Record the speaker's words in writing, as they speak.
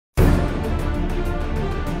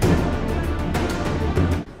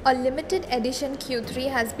A limited edition Q3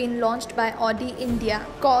 has been launched by Audi India.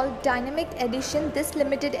 Called Dynamic Edition, this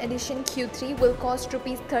limited edition Q3 will cost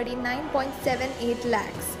Rs 39.78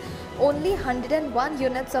 lakhs. Only 101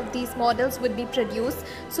 units of these models would be produced,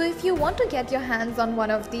 so if you want to get your hands on one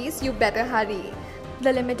of these, you better hurry.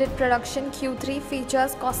 The limited production Q3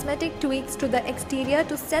 features cosmetic tweaks to the exterior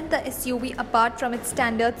to set the SUV apart from its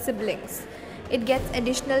standard siblings. It gets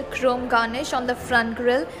additional chrome garnish on the front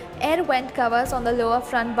grille, air vent covers on the lower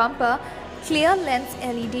front bumper, clear lens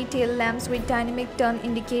LED tail lamps with dynamic turn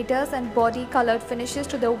indicators and body colored finishes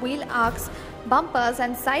to the wheel arcs, bumpers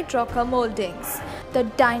and side rocker moldings. The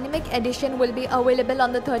Dynamic Edition will be available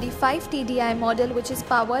on the 35 TDI model, which is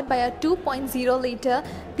powered by a 2.0-litre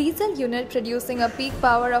diesel unit producing a peak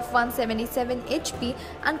power of 177 HP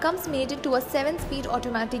and comes mated to a 7-speed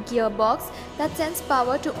automatic gearbox that sends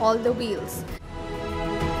power to all the wheels.